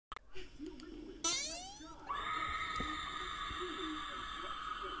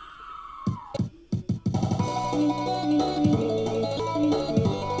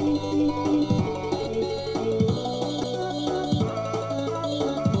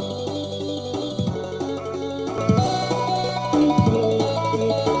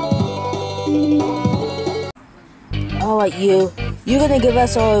Alright, you're gonna give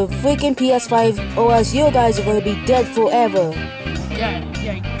us our freaking PS5 or else you guys are gonna be dead forever. Yeah,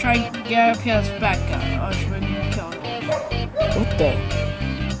 try and get our PS back out, or else we're gonna kill it. What the?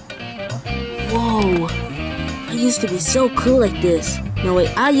 Whoa, I used to be so cool like this. No wait,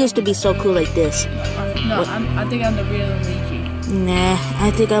 I used to be so cool like this. No, I think I'm the real Luigi. Nah,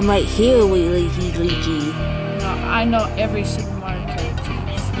 I think I'm right here with Luigi. No, I know every Super Mario character.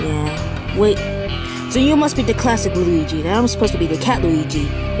 Yeah, wait. So you must be the classic Luigi, and I'm supposed to be the cat Luigi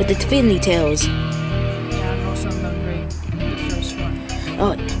with the finny tails. Yeah, I know some of them right. The first one.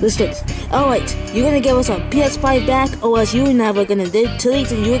 Alright, let's do this. Alright, you're gonna give us our PS5 back, or else you're never gonna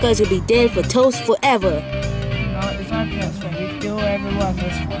delete and you guys will be dead for toast forever. No, it's not PS5. We kill everyone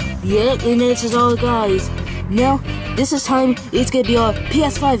this one. Yep, and this is all guys. Now, this is time it's gonna be our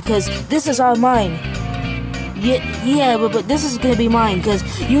PS5 because this is our mine. Yeah, but this is gonna be mine because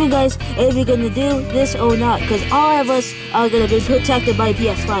you guys are either gonna do this or not because all of us are gonna be protected by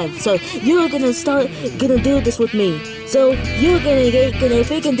PS5. So you're gonna do this with me. So you're gonna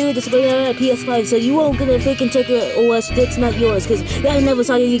freaking do this with a PS5. So you won't gonna freaking take it or else it's not yours because I never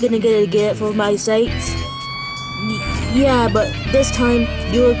saw you're gonna get it from my sites. Yeah, but this time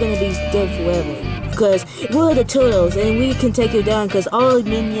you're gonna be dead forever. Because we're the turtles and we can take you down because all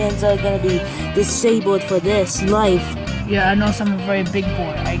minions are gonna be disabled for this life. Yeah, I know some very big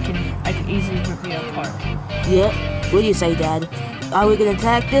boy. I can easily rip you apart. Yep. What do you say, Dad? Are we gonna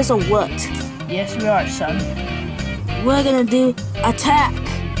attack this or what? Yes, we are, son. We're gonna do attack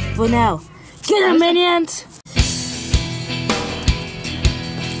for now. Get him, minions!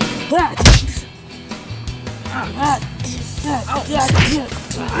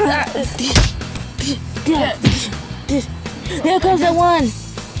 Here comes the one!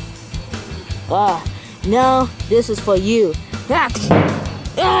 Now this is for you. My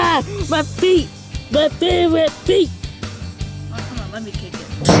feet! My favorite feet! Oh, come on, let me kick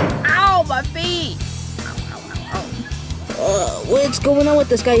it. Ow, my feet! Ow. What's going on with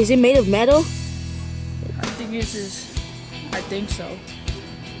this guy? Is he made of metal? I think so.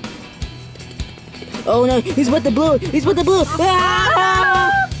 Oh no, he's with the blue! He's with the blue!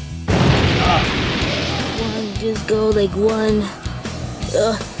 Just go like one.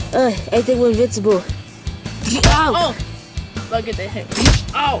 I think we're invincible. Ow! Oh! Look at the hit.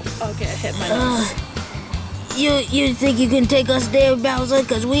 Oh! Okay, I hit my nose. You think you can take us there, Bowser?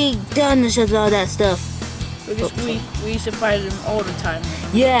 Cause we done this with all that stuff. Because we used to fight him all the time.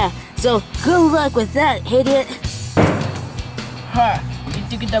 Yeah, so good luck with that, idiot. Ha!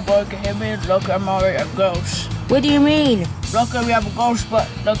 You think that boy can hit me? Look, I'm already a ghost. What do you mean? Look, we have a ghost, but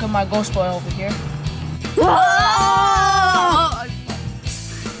look at my ghost boy over here. Oh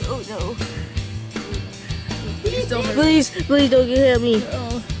no. Please don't hit me.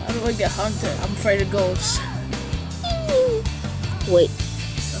 Oh, I don't want to get hunted. I'm afraid of ghosts. Wait,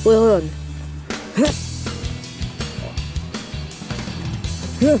 hold on.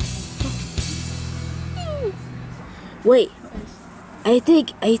 Wait, I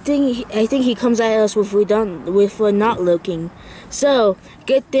think he comes at us if we're not looking. So,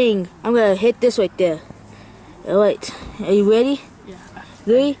 good thing. I'm gonna hit this right there. Alright, are you ready? Yeah.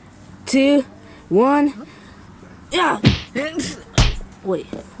 3, 2, 1. Yeah! Wait,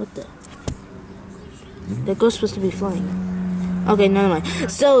 what the? That ghost supposed to be flying. Okay, never mind.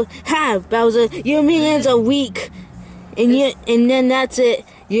 So, Bowser, your minions are weak. And then that's it.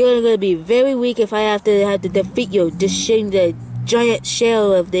 You're gonna be very weak if I have to defeat you. The giant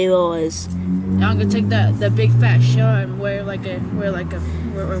shell of theirs. Now I'm gonna take the big fat shell and wear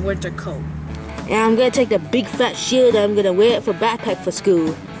a winter coat. And I'm gonna take the big fat shield and I'm gonna wear it for backpack for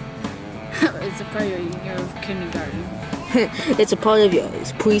school. It's a part of your kindergarten. It's a part of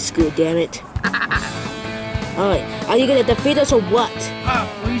yours preschool, damn it. Alright, are you gonna defeat us or what?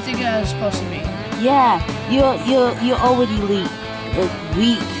 What do you think I was supposed to be? Yeah, you're already weak.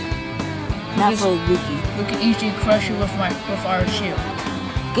 Not for Luigi. We can easily crush you with our shield.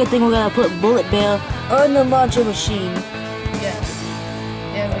 Good thing we're gonna put Bullet Bill on the launcher machine.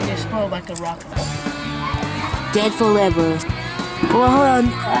 Yeah, we can explode like a rocket. Dead forever. Well, hold on.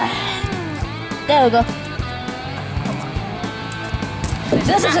 There we go.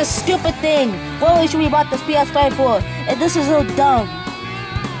 This is a stupid thing. What should we bought this PS5 for? And this is so dumb.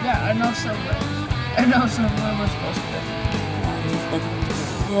 Yeah, I know somewhere we're supposed to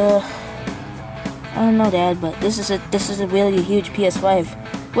Yeah. I don't know, Dad, but this is a really huge PS5.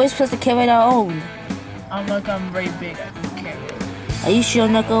 We're supposed to carry our own. I'm very big. I can carry it. Are you sure,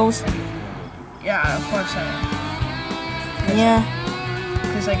 Knuckles? Yeah, of course I am. Yeah.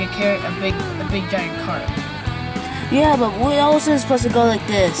 Because I can carry a big giant cart. Yeah, but we also supposed to go like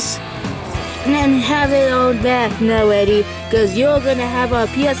this. and have it all back now, Eddie, because you're gonna have our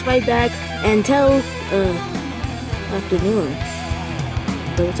PS5 back until afternoon.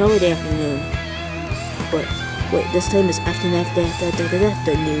 But it's already afternoon. But wait, this time is afternoon.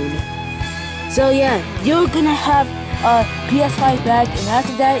 So yeah, you're gonna have our PS5 back, and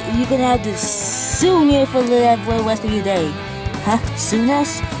after that, you're gonna have to sue me for the rest of your day. Huh? Sue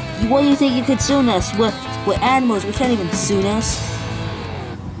us? What do you think you could sue us? We're animals. We can't even sue us.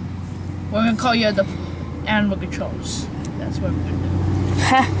 We're gonna call you the animal controls. That's what we're gonna do.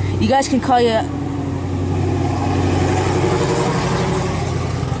 Ha! You guys can call you.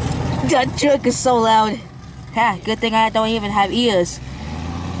 That truck is so loud. Ha! Good thing I don't even have ears.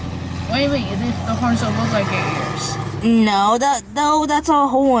 What do you mean? The horns don't look like your ears. No, that's all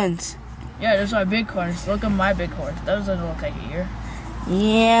horns. Yeah, those are big horns. Look at my big horns. Those don't look like an ear.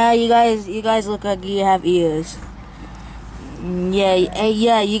 Yeah, you guys look like you have ears.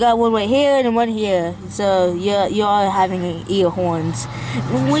 Yeah, you got one right here and one here. So you are having ear horns.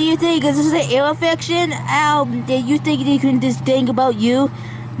 What do you think? Is this an ear infection? Ow! Do you think they can just think about you?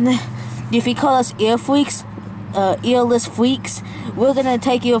 If you call us ear freaks, earless freaks, we're gonna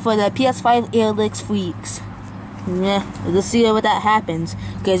take you for the PS5 earless freaks. Yeah, let's see what that happens.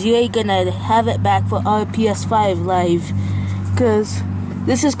 Cause you ain't gonna have it back for our PS5 live. Cause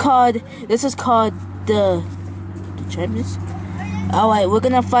this is called the champions. Alright, we're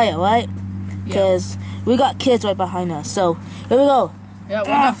gonna fight, alright? Cause we got kids right behind us. So here we go. Yeah, we're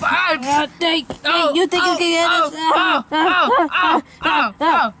gonna fight. You think you can get this?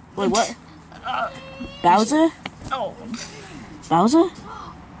 Wait, what? Bowser? Oh. Bowser?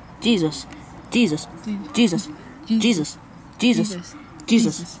 Jesus. Jesus. Jesus. Jesus. Jesus. Jesus.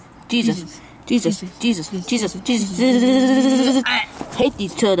 Jesus. Jesus. Jesus. Jesus. Jesus. Hate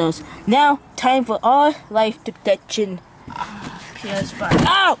these turtles. Now, time for our life protection. PS5.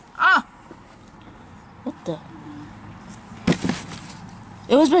 Ow! Ah! What the?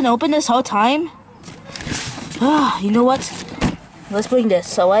 It was been open this whole time? Ah, you know what? Let's bring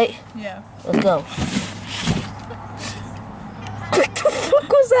this, alright? Yeah. Let's go. What the fuck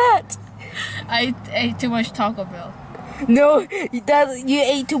was that? I ate too much Taco Bell. No, you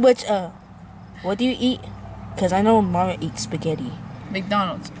ate too much, what do you eat? Because I know Mama eats spaghetti.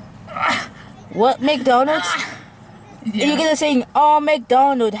 McDonald's. What, McDonald's? Yeah. You're gonna sing all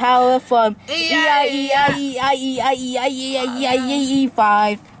McDonald, however from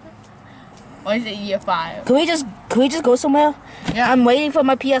E-I-E-I-E-I-E-I-E-I-E-I-E-I-E-5. Why is it year 5? Can we just go somewhere? Yeah. I'm waiting for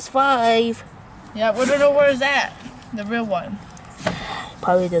my PS5. Yeah, we don't know where is that. The real one.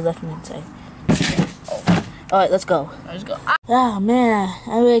 Probably the left-hand side. Alright, let's go. Let's go. Oh man,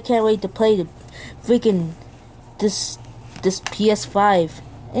 I really can't wait to play the freaking this PS5.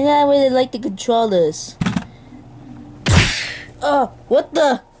 And I really like the controllers. Oh, what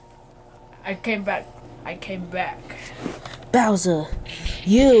the? I came back. Bowser,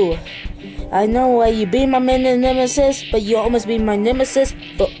 you. I know why you be my nemesis, but you almost be my nemesis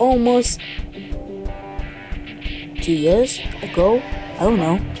for almost 2 years ago. I don't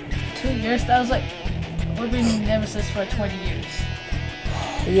know. 2 years? That was like, we've been nemesis for 20 years.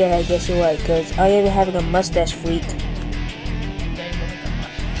 Yeah, I guess you're right, because I am having a mustache freak.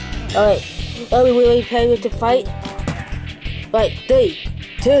 Alright, are we really ready to fight? Right, 3,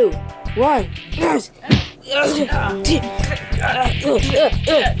 2, 1. Yes!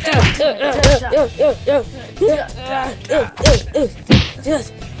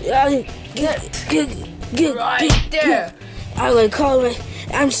 Right there. I would call it.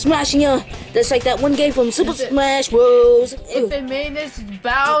 I'm smashing you. That's like that one game from Super Smash Bros. If it made this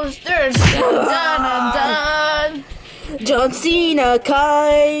Bowser, done and done. John Cena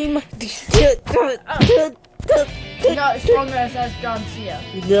climb. You're not stronger as John Cena.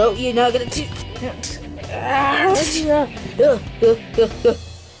 No, you're not gonna.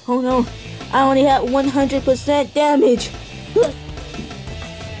 Oh no, I only had 100% damage.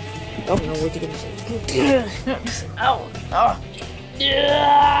 I don't know what you're gonna say. Ow. Oh.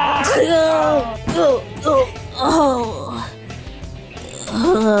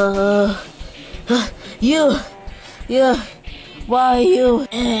 You, why you?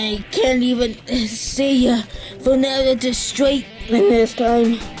 I can't even see you from now to straight this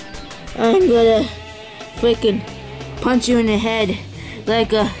time. I'm gonna freaking punch you in the head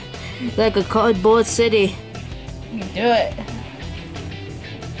like a cardboard city. You do it.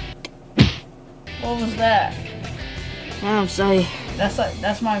 What was that? I'm sorry.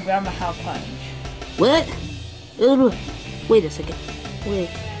 That's my grandma how punch. What? Wait a second. Wait.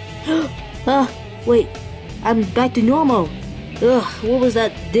 Wait. I'm back to normal. Ugh, what was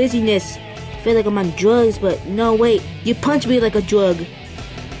that dizziness? I feel like I'm on drugs, but no, wait. You punched me like a drug.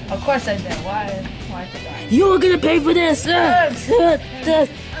 Of course I did. Why did I? You're gonna pay for this. You're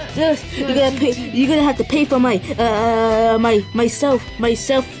gonna have to pay for myself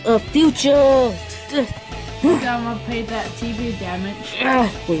future. I'm gonna pay that TV damage.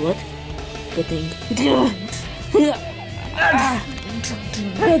 Wait, what? Good thing.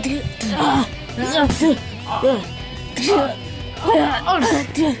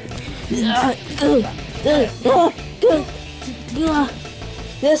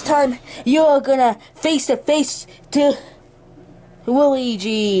 This time you're gonna face to face to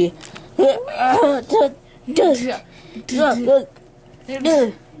Luigi. You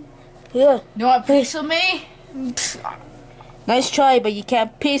want a piece of me? Nice try, but you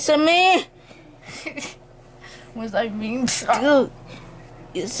can't piece of me. What does that mean? Dude,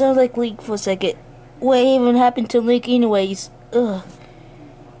 it sounds like Link for a second. What even happened to Link anyways? Ugh.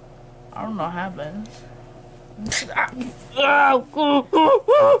 I don't know what happened.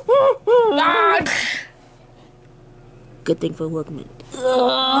 Good thing for Workman.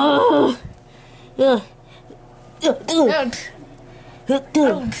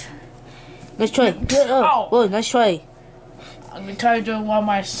 Nice try. Oh, nice try. I'm gonna try to do one of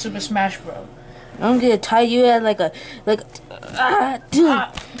my Super Smash Bros. I'm gonna tie you out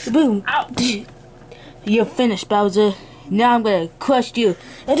boom. You're finished, Bowser. Now I'm gonna crush you.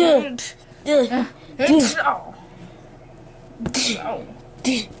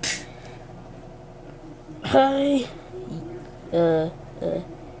 Hi.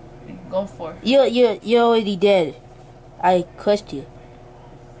 Go for it. You're already dead. I crushed you.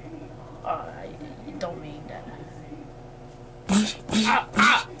 You don't mean that.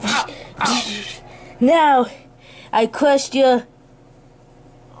 Now, I crushed your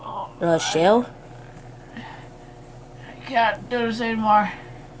shell. I can't do this anymore.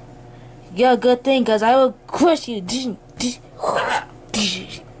 Yeah, good thing, cause I will crush you.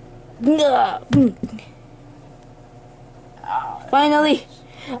 Finally,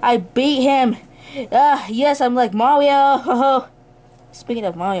 I beat him. Yes, I'm like Mario. Speaking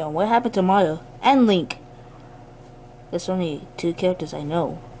of Mario, what happened to Mario and Link? There's only two characters I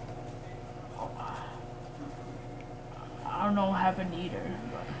know. I don't know what happened either.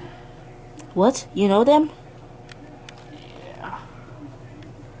 But... What? You know them? Yeah.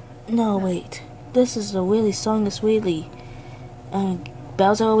 No, wait. This is the Willy song is Willy.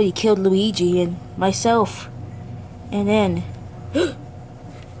 Bowser already killed Luigi and myself. And then...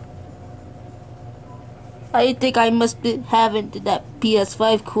 I think I must be having that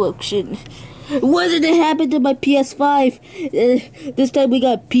PS5 collection. What did it happen to my PS5? This time we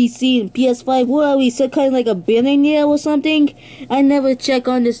got PC and PS5. What are we, some kind of like a billionaire or something? I never check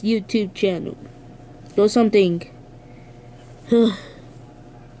on this YouTube channel. Or something. You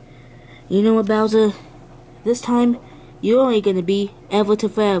know what, Bowser? This time, you're only gonna be ever to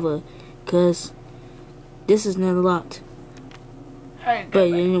forever. Cause this is not a lot.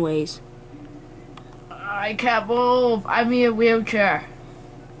 But anyways. I can't move. I'm in a wheelchair.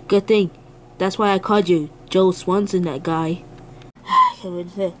 Good thing. That's why I called you Joe Swanson, that guy.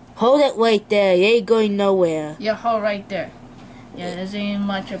 Hold it right there. You ain't going nowhere. Yeah, hold right there. Yeah, there ain't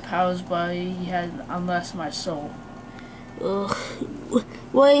much of Powers, but he has unless my soul.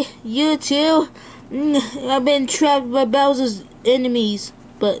 Wait, you too? I've been trapped by Bowser's enemies.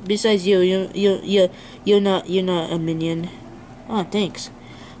 But besides you're not a minion. Oh, thanks.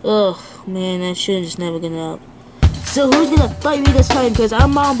 Oh man, that shit just never gonna up. So who's gonna fight me this time? Cause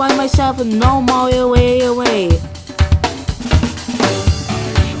I'm all by myself and no Mario way away.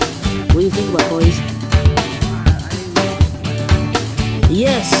 What do you think about, boys?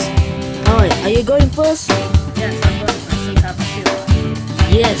 Yes. Alright, are you going first? Yes, I'm going first since I'm a hero.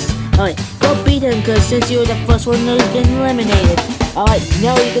 Yes. Alright, go beat him cause since you're the first one who's been eliminated. Alright,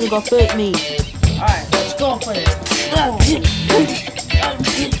 now you're gonna go fight me. Alright, let's go for this.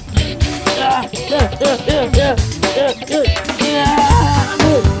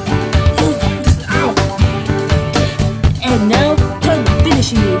 And now, time to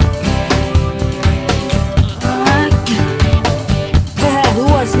finish you. Who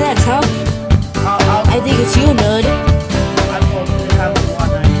wants next, huh? I think it's you, nerd. I'm going to have one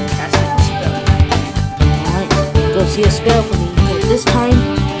I cast a spell. Alright, go see a spell for me. But this time,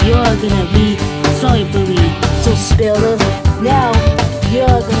 you're gonna be sorry for me. So, speller, now you're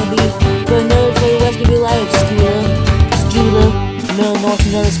gonna be the nerd for the rest of your life, Scooter, middle north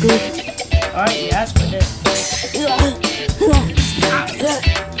another school. Alright, you asked for this.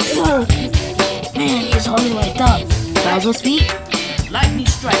 Man, he's holding right up. Bowser speak. Lightning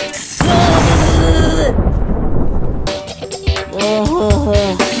strikes.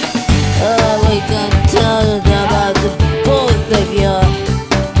 We can tell about the both of you.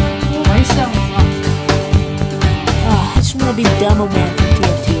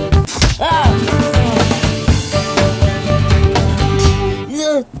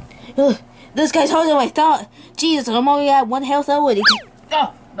 This guy's harder than I thought. Jesus, I'm only at 1 health already.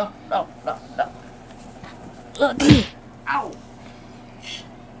 No. Ow.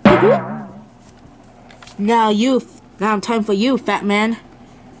 Now time for you, fat man.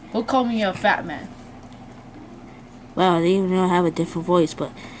 Who called me a fat man? Wow, they even know I have a different voice,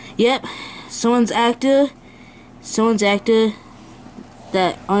 but yep, someone's actor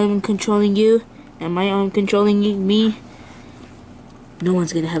that I'm controlling you, and my arm controlling me. No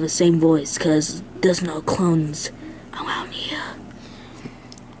one's gonna have the same voice, cause there's no clones around here.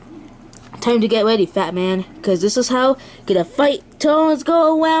 Time to get ready, fat man, cause this is how gonna fight. Turns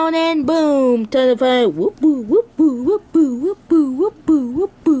go around and boom, time to fight. Whoop boo, whoop boo, whoop boo, whoop boo, whoop boo,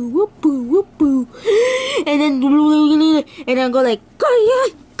 whoop boo, whoop boo, whoop boo, and then go like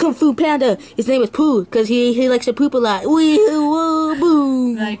Kung Fu Panda. His name is Pooh, cause he likes to poop a lot. Woo,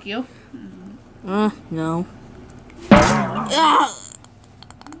 boom. Like you? No.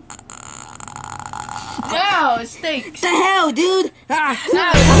 No, it stinks. The hell, dude!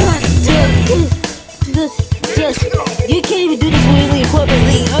 You can't even do this really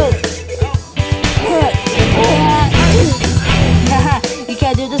equippingly. You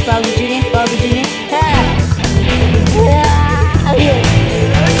can't do this, Bobby Jr.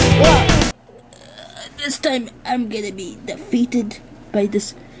 This time I'm gonna be defeated by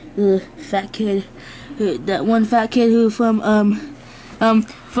this fat kid. That one fat kid who from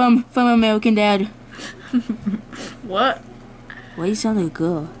American Dad. What? Why you sound like a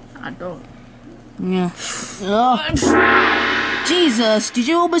girl? I don't. Yeah. Oh. Jesus, did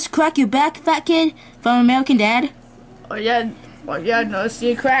you almost crack your back, fat kid from American Dad? Oh yeah, no,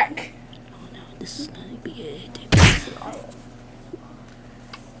 see a crack. Oh no, this is not be anything.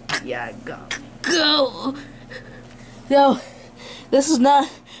 Yeah, go. No, this is not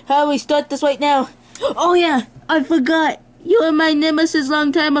how we start this right now. Oh yeah, I forgot. You were my nemesis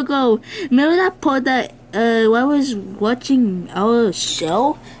long time ago. Remember that part that I was watching our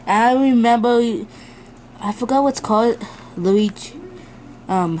show? I remember. I forgot what's called. Luigi.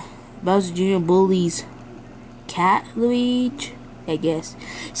 Bowser Jr. bullies cat Luigi, I guess.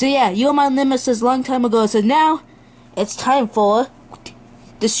 So yeah, you were my nemesis long time ago. So now it's time for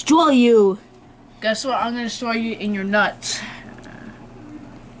destroy you. Guess what? I'm gonna destroy you in your nuts.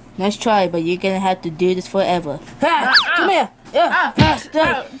 Nice try, but you're gonna have to do this forever. Ha! Come here!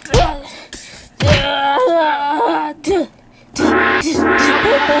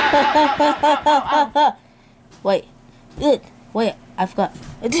 Wait, I forgot.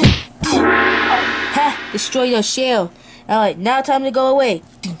 Ha! Destroy your shell. Alright, now time to go away.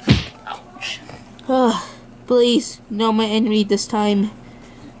 Oh, please, no my enemy this time.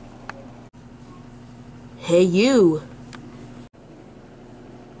 Hey, you.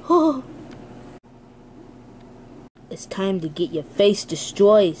 Oh. It's time to get your face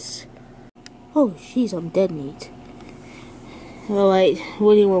destroyed. Oh, jeez, I'm dead meat. Alright,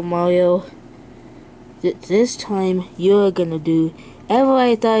 what do you want, Mario? This time, you're gonna do whatever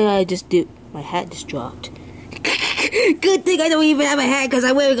I thought I'd just do. My hat just dropped. Good thing I don't even have a hat, because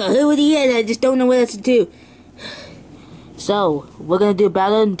I'm wearing a hoodie and I just don't know what else to do. So, we're gonna do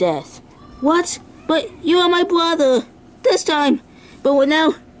battle and death. What? But you are my brother. This time. But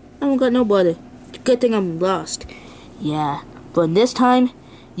now, I don't got no brother. Good thing I'm lost. Yeah, but this time,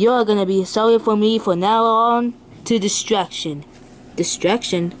 you're gonna be sorry for me from now on to distraction.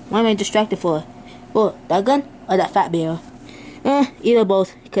 Distraction? What am I distracted for? Oh, that gun or that fat bear? Either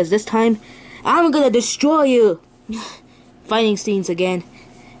both, because this time, I'm gonna destroy you. Fighting scenes again.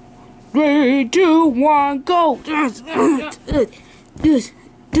 3, 2, 1, go!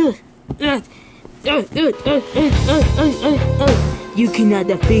 You cannot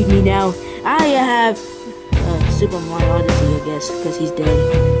defeat me now. I have Super Mario Odyssey, I guess, because he's dead.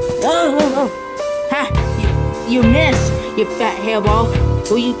 Oh! Ha! You missed, you fat hairball.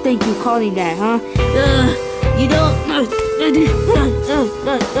 Who you think you calling that, huh? You don't.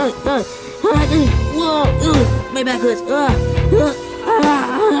 Whoa! My back hurts.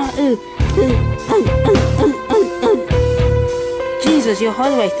 Jesus, you're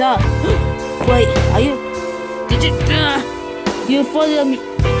harder than I thought. Wait, are you? Did you? You followed me.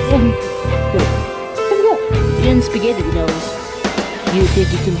 You're in spaghetti nose. You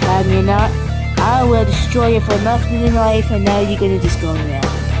think you can have me or not? I will destroy you for nothing in life, and now you're gonna just go around.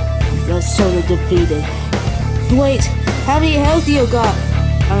 You're sort of defeated. Wait, how many health do you got?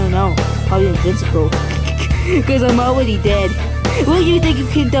 I don't know. Probably invincible. Because I'm already dead. Will you think you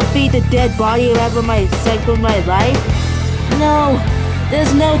can defeat the dead body of my cycle of my life? No,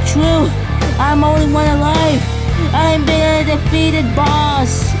 there's no truth. I'm only one alive. I'm been a defeated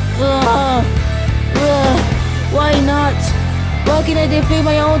boss. Why not? Why can't I defeat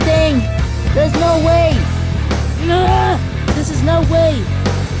my own thing? There's no way! This is no way!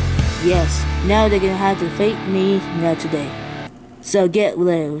 Yes, now they're gonna have to fight me now today. So get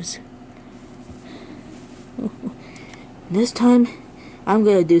loose. This time, I'm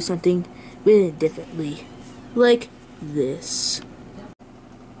gonna do something really differently. Like this.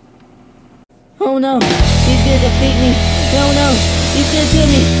 Oh no! He's gonna defeat me! No, no! He's gonna kill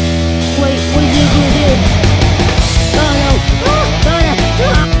me! Wait, what are you gonna do? Oh no! Oh